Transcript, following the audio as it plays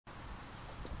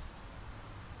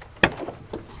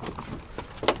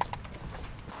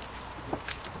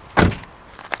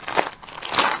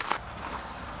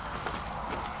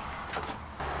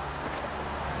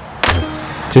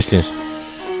Tyskland.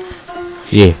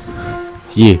 Yeah.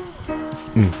 Yeah.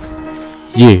 Yeah.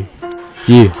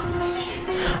 Yeah.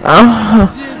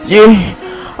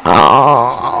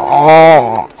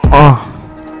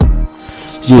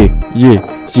 Yeah.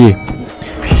 Yeah.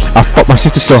 I fucked my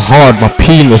sister so hard, my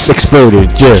penis exploded.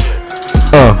 Yeah.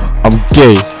 I'm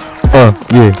gay.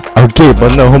 Yeah. I'm gay,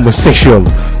 but not homosexual.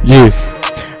 Yeah.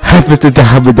 Half to the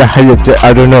habit,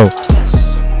 I don't know.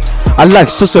 I like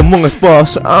social among us,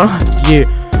 boss. Yeah.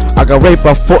 I got raped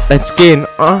by Fortnite skin.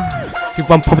 If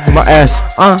I'm pumping my ass.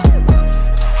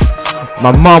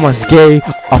 My mama's gay.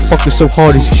 I fucked her so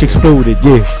hard, she exploded.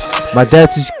 Yeah. My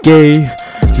dad's is gay.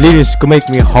 Ladies can make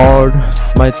me hard.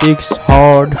 My dick's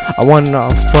hard. I wanna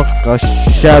fuck a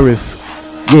sheriff.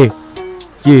 Yeah.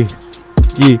 Yeah.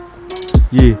 Yeah.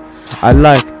 Yeah. I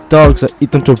like dogs. I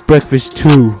eat them for breakfast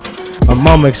too. My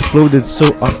mama exploded, so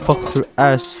I fucked her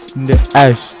ass in the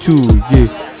ass too. Yeah.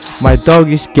 My dog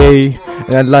is gay,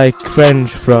 and I like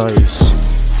French fries.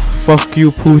 Fuck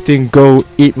you, Putin. Go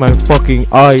eat my fucking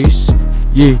eyes.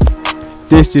 Yeah.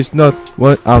 This is not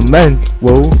what I meant.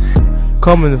 Whoa.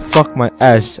 Come and fuck my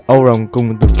ass, or I'm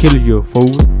going to kill you,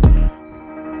 fool.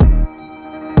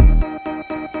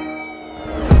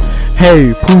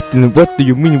 Hey, Putin, what do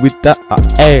you mean with that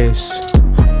ass?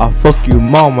 I fuck you,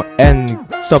 mama, and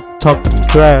stop talking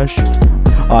trash.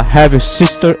 I have a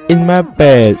sister in my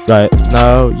bed right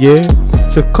now, yeah.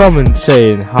 So come and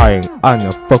say hi, and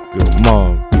I'll fuck your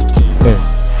mom.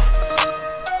 Yeah.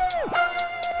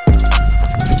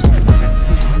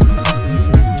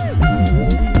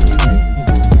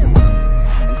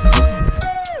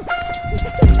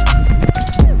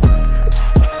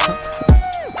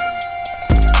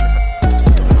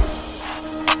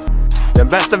 Den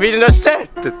bästa videon jag sett!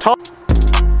 Ta...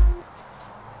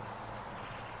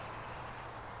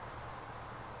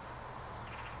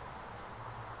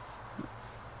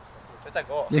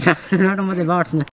 Du kan röra dem tillbaks nu.